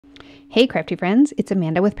Hey crafty friends, it's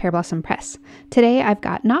Amanda with Pear Blossom Press. Today I've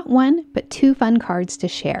got not one, but two fun cards to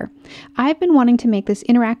share. I've been wanting to make this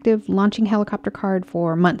interactive launching helicopter card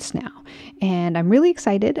for months now, and I'm really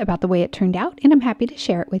excited about the way it turned out, and I'm happy to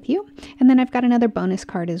share it with you. And then I've got another bonus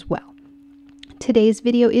card as well. Today's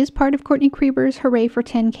video is part of Courtney Krieber's Hooray for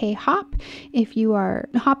 10K Hop. If you are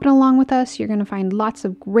hopping along with us, you're going to find lots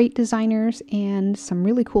of great designers and some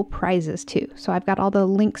really cool prizes too. So I've got all the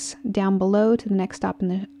links down below to the next stop in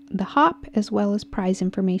the hop, as well as prize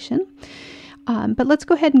information. But let's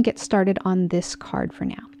go ahead and get started on this card for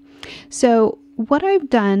now. So what I've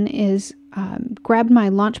done is grabbed my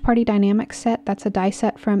Launch Party Dynamics set. That's a die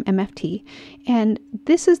set from MFT. And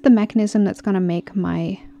this is the mechanism that's going to make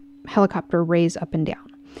my helicopter raise up and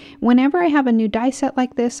down. Whenever I have a new die set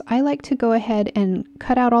like this, I like to go ahead and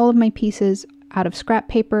cut out all of my pieces out of scrap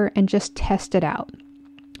paper and just test it out.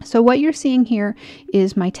 So what you're seeing here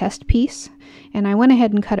is my test piece, and I went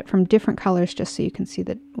ahead and cut it from different colors just so you can see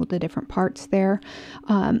the different parts there.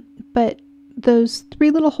 But those three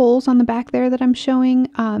little holes on the back there that I'm showing,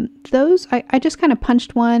 those I just kind of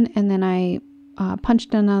punched one, and then I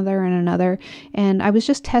punched another and another, and I was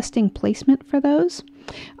just testing placement for those.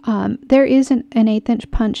 There is an 1/8 inch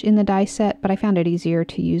punch in the die set, but I found it easier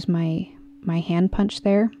to use my hand punch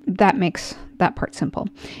there. That makes that part simple.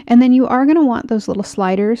 And then you are going to want those little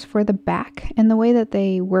sliders for the back, and the way that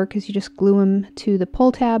they work is you just glue them to the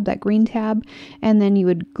pull tab, that green tab, and then you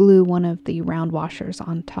would glue one of the round washers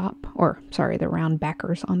on top, or sorry, the round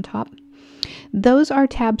backers on top. Those are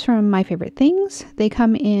tabs from My Favorite Things. They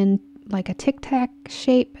come in like a tic-tac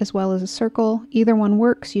shape as well as a circle. Either one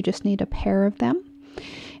works, you just need a pair of them.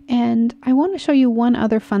 And I want to show you one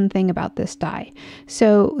other fun thing about this die.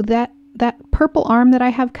 So that purple arm that I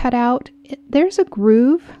have cut out, there's a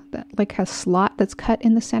groove, like a slot that's cut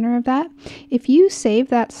in the center of that. If you save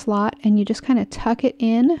that slot and you just kind of tuck it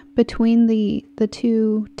in between the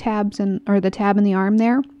two tabs, or the tab and the arm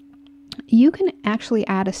there, you can actually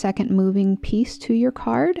add a second moving piece to your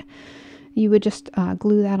card. You would just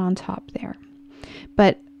glue that on top there.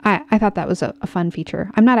 But I thought that was a fun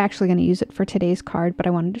feature. I'm not actually going to use it for today's card, but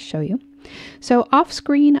I wanted to show you. So off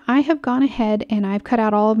screen, I have gone ahead and I've cut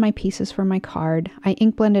out all of my pieces for my card. I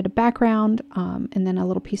ink blended a background and then a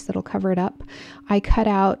little piece that'll cover it up. I cut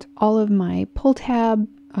out all of my pull tab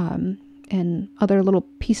and other little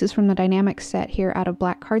pieces from the Dynamics set here out of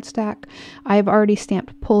black cardstock. I've already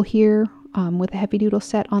stamped pull here with a heavy doodle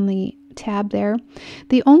set on the tab there.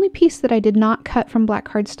 The only piece that I did not cut from black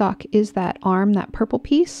cardstock is that arm, that purple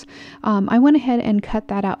piece. I went ahead and cut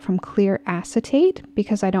that out from clear acetate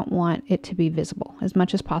because I don't want it to be visible. As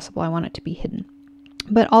much as possible, I want it to be hidden.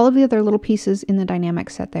 But all of the other little pieces in the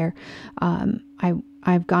Dynamics set there,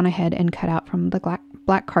 I've gone ahead and cut out from the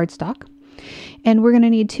black cardstock. And we're going to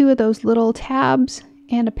need two of those little tabs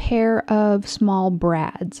and a pair of small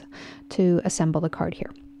brads to assemble the card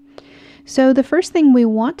here. So the first thing we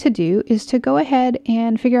want to do is to go ahead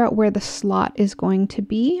and figure out where the slot is going to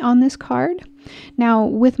be on this card. Now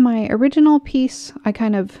with my original piece, I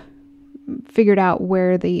kind of figured out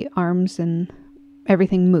where the arms and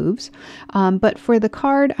everything moves. But for the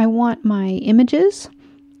card, I want my images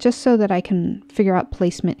just so that I can figure out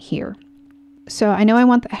placement here. So I know I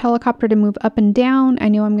want the helicopter to move up and down. I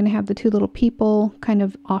know I'm going to have the two little people kind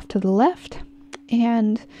of off to the left.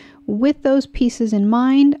 And with those pieces in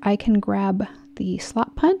mind, I can grab the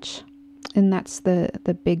slot punch, and that's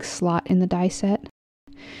the big slot in the die set.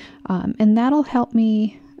 And that'll help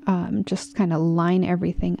me just kind of line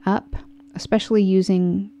everything up, especially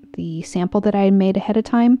using the sample that I made ahead of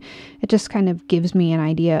time. It just kind of gives me an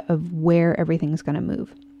idea of where everything's going to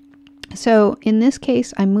move. So in this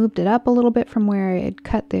case, I moved it up a little bit from where I had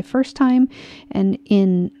cut the first time, and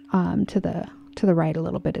in to the right a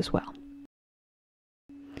little bit as well.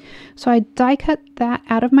 So I die cut that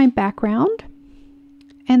out of my background,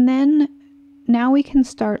 and then now we can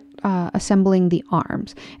start assembling the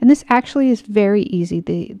arms. And this actually is very easy.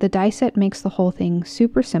 The die set makes the whole thing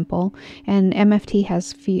super simple, and MFT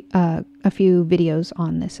has a few videos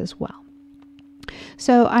on this as well.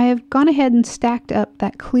 So I have gone ahead and stacked up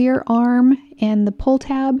that clear arm and the pull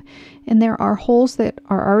tab, and there are holes that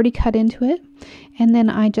are already cut into it. And then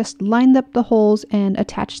I just lined up the holes and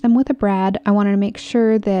attached them with a brad. I wanted to make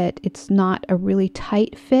sure that it's not a really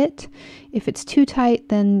tight fit. If it's too tight,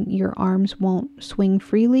 then your arms won't swing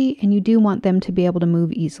freely, and you do want them to be able to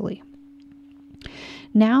move easily.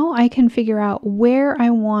 Now I can figure out where I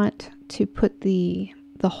want to put the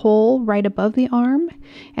hole right above the arm,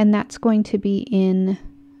 and that's going to be in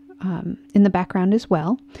the background as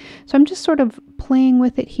well. So I'm just sort of playing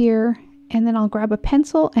with it here, and then I'll grab a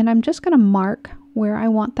pencil and I'm just going to mark where I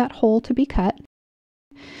want that hole to be cut.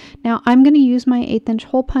 Now I'm going to use my 1/8 inch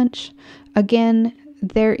hole punch. Again,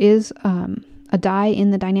 there is a die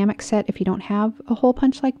in the dynamic set if you don't have a hole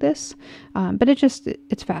punch like this, but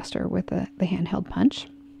it's faster with the handheld punch.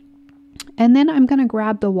 And then I'm going to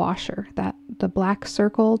grab the washer, the black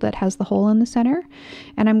circle that has the hole in the center,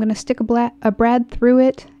 and I'm going to stick a brad through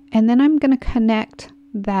it, and then I'm going to connect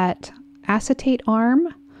that acetate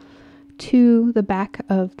arm to the back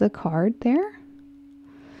of the card there.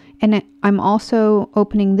 And I'm also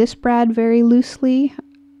opening this brad very loosely.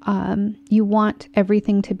 You want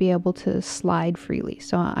everything to be able to slide freely.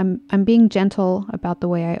 So I'm being gentle about the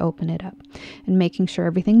way I open it up and making sure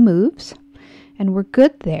everything moves. And we're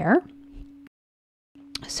good there.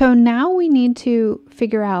 So now we need to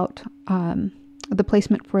figure out the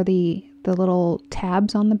placement for the little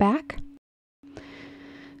tabs on the back.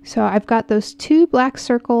 So I've got those 2 black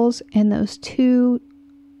circles and those 2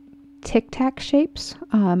 tic-tac shapes.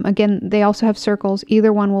 Again, they also have circles.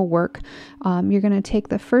 Either one will work. You're going to take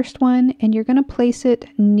the first one and you're going to place it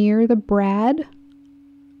near the brad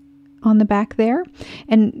on the back there.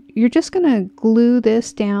 And you're just going to glue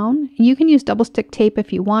this down. You can use double stick tape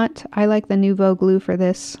if you want. I like the Nouveau glue for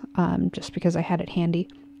this just because I had it handy.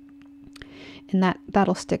 And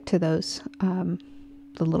that'll stick to those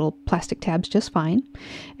the little plastic tabs just fine.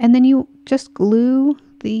 And then you just glue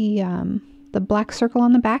the black circle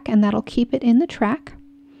on the back, and that'll keep it in the track.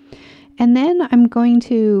 And then I'm going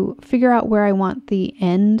to figure out where I want the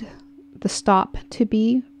stop to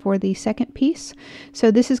be for the second piece.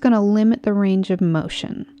 So this is going to limit the range of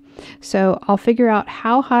motion. So I'll figure out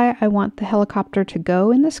how high I want the helicopter to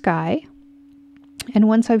go in the sky. And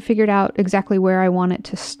once I've figured out exactly where I want it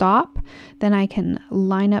to stop, then I can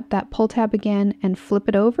line up that pull tab again and flip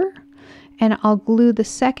it over. And I'll glue the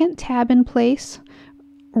second tab in place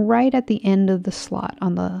right at the end of the slot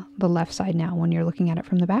on the left side now when you're looking at it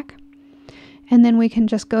from the back. And then we can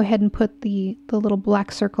just go ahead and put the little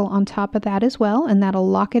black circle on top of that as well, and that'll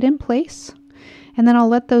lock it in place. And then I'll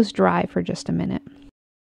let those dry for just a minute.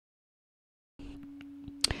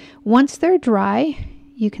 Once they're dry,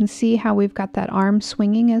 you can see how we've got that arm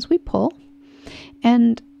swinging as we pull.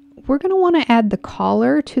 And we're going to want to add the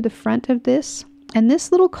collar to the front of this. And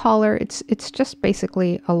this little collar, it's just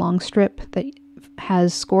basically a long strip that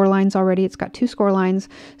has score lines already. It's got 2 score lines,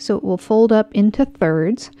 so it will fold up into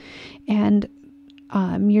thirds. And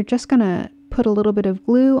you're just going to put a little bit of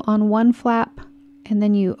glue on one flap, and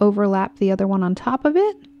then you overlap the other one on top of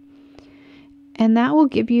it. And that will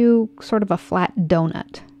give you sort of a flat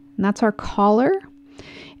donut. And that's our collar.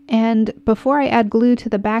 And before I add glue to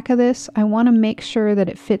the back of this, I want to make sure that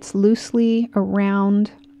it fits loosely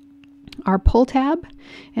around our pull tab,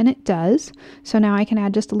 and it does. So now I can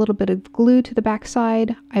add just a little bit of glue to the back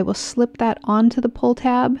side. I will slip that onto the pull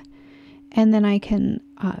tab, and then I can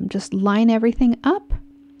just line everything up,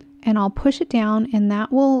 and I'll push it down, and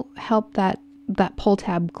that will help that pull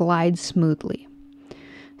tab glide smoothly.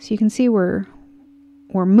 So you can see we're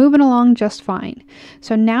moving along just fine.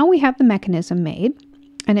 So now we have the mechanism made,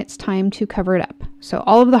 and it's time to cover it up. So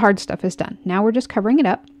all of the hard stuff is done. Now we're just covering it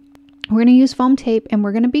up. We're going to use foam tape, and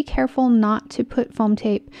we're going to be careful not to put foam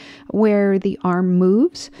tape where the arm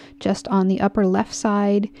moves, just on the upper left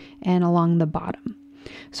side and along the bottom.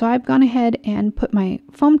 So I've gone ahead and put my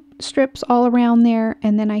foam strips all around there,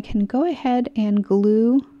 and then I can go ahead and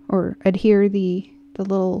glue or adhere the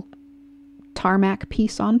little tarmac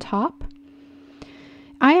piece on top.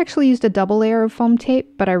 I actually used a double layer of foam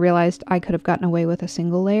tape, but I realized I could have gotten away with a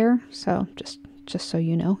single layer. So just so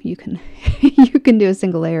you know, you can you can do a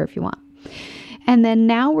single layer if you want. And then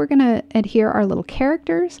now we're going to adhere our little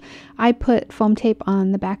characters. I put foam tape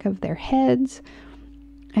on the back of their heads,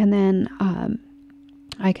 and then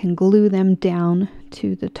I can glue them down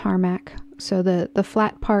to the tarmac. So the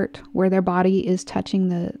flat part where their body is touching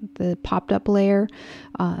the popped up layer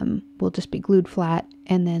will just be glued flat,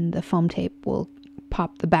 and then the foam tape will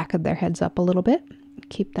pop the back of their heads up a little bit,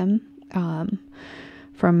 keep them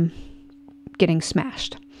from getting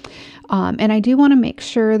smashed. And I do want to make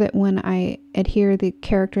sure that when I adhere the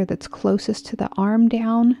character that's closest to the arm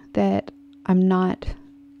down, that I'm not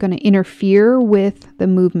going to interfere with the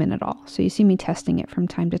movement at all. So you see me testing it from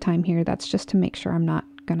time to time here. That's just to make sure I'm not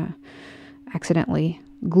going to accidentally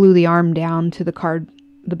glue the arm down to the card,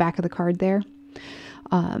 the back of the card there.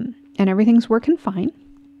 And everything's working fine.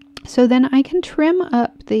 So then I can trim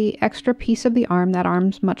up the extra piece of the arm. That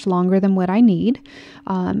arm's much longer than what I need.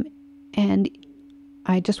 And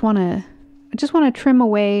I just want to trim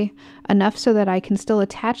away enough so that I can still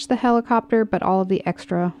attach the helicopter, but all of the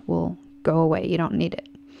extra will go away. You don't need it.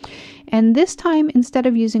 And this time, instead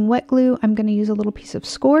of using wet glue, I'm going to use a little piece of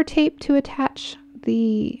score tape to attach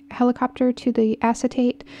the helicopter to the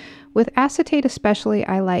acetate. With acetate especially,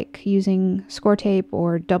 I like using score tape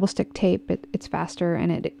or double stick tape. It's faster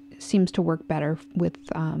and it seems to work better with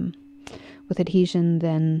adhesion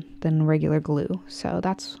than regular glue. So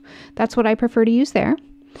that's what I prefer to use there.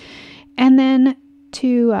 And then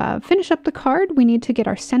to finish up the card, we need to get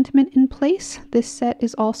our sentiment in place. This set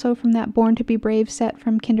is also from that Born to be Brave set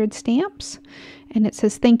from Kindred Stamps. And it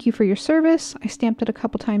says, "Thank you for your service." I stamped it a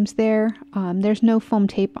couple times there. There's no foam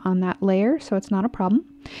tape on that layer, so it's not a problem.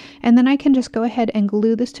 And then I can just go ahead and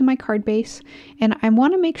glue this to my card base. And I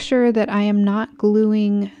want to make sure that I am not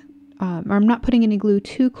gluing, or I'm not putting any glue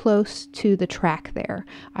too close to the track there.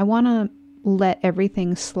 I want to let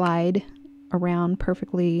everything slide around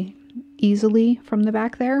perfectly easily from the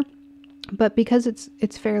back there. But because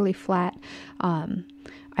it's fairly flat,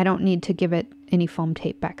 I don't need to give it any foam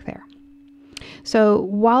tape back there. So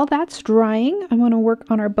while that's drying, I'm going to work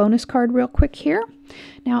on our bonus card real quick here.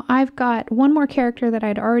 Now I've got one more character that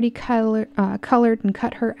I'd already colored and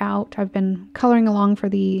cut her out. I've been coloring along for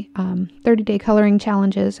the 30-day coloring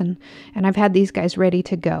challenges, and I've had these guys ready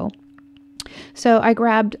to go. So I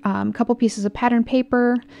grabbed a couple pieces of pattern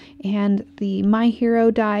paper and the My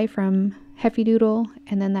Hero die from Heffy Doodle,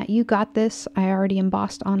 and then that You Got This I already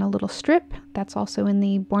embossed on a little strip. That's also in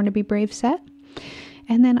the Born to be Brave set.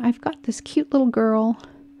 And then I've got this cute little girl,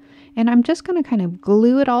 and I'm just going to kind of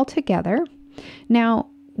glue it all together. Now,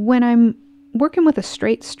 when I'm working with a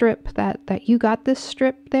straight strip, that You Got This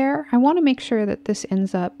strip there, I want to make sure that this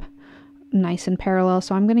ends up nice and parallel,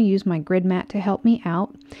 so I'm going to use my grid mat to help me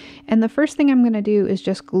out. And the first thing I'm going to do is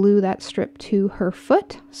just glue that strip to her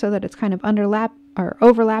foot so that it's kind of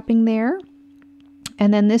overlapping there.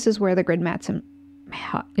 And then this is where the grid mat's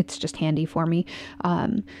it's just handy for me.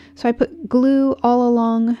 So I put glue all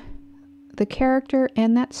along the character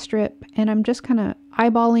and that strip, and I'm just kind of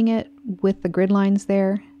eyeballing it with the grid lines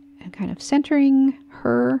there and kind of centering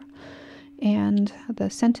her and the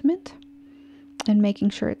sentiment and making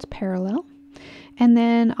sure it's parallel. And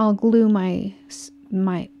then I'll glue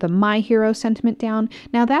the My Hero sentiment down.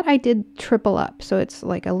 Now that I did triple up, so it's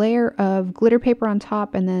like a layer of glitter paper on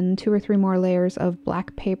top and then 2 or 3 more layers of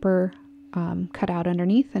black paper cut out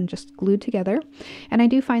underneath and just glued together. And I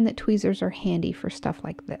do find that tweezers are handy for stuff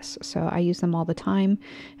like this, so I use them all the time,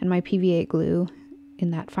 and my PVA glue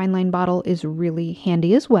in that fine line bottle is really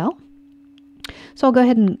handy as well. So I'll go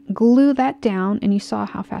ahead and glue that down, and you saw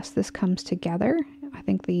how fast this comes together. I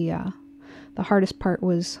think the hardest part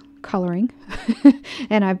was coloring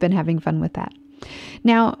and I've been having fun with that.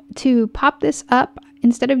 Now to pop this up,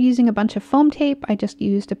 instead of using a bunch of foam tape, I just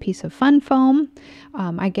used a piece of fun foam.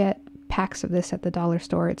 I get packs of this at the dollar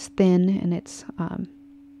store. It's thin and it's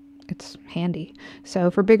handy.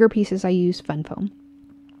 So for bigger pieces I use fun foam.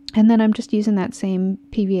 And then I'm just using that same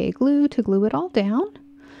PVA glue to glue it all down.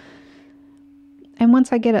 And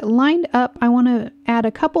once I get it lined up, I want to add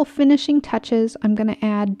a couple finishing touches. I'm going to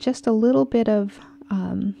add just a little bit of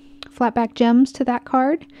flatback gems to that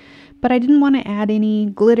card, but I didn't want to add any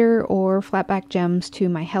glitter or flatback gems to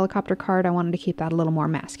my helicopter card. I wanted to keep that a little more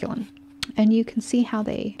masculine. And you can see how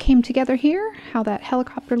they came together here, how that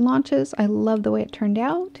helicopter launches. I love the way it turned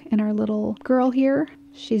out. And our little girl here,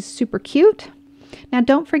 she's super cute. Now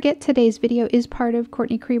don't forget, today's video is part of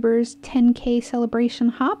Courtney Krieber's 10K celebration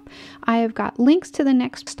hop. I have got links to the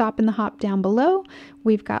next stop in the hop down below.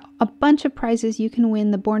 We've got a bunch of prizes. You can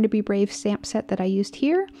win the Born to be Brave stamp set that I used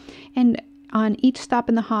here. And on each stop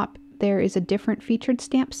in the hop, there is a different featured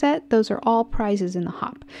stamp set. Those are all prizes in the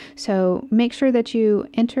hop. So make sure that you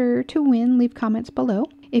enter to win. Leave comments below.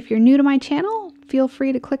 If you're new to my channel, feel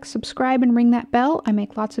free to click subscribe and ring that bell. I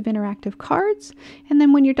make lots of interactive cards. And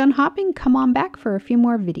then when you're done hopping, come on back for a few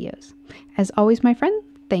more videos. As always, my friend,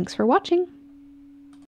 thanks for watching.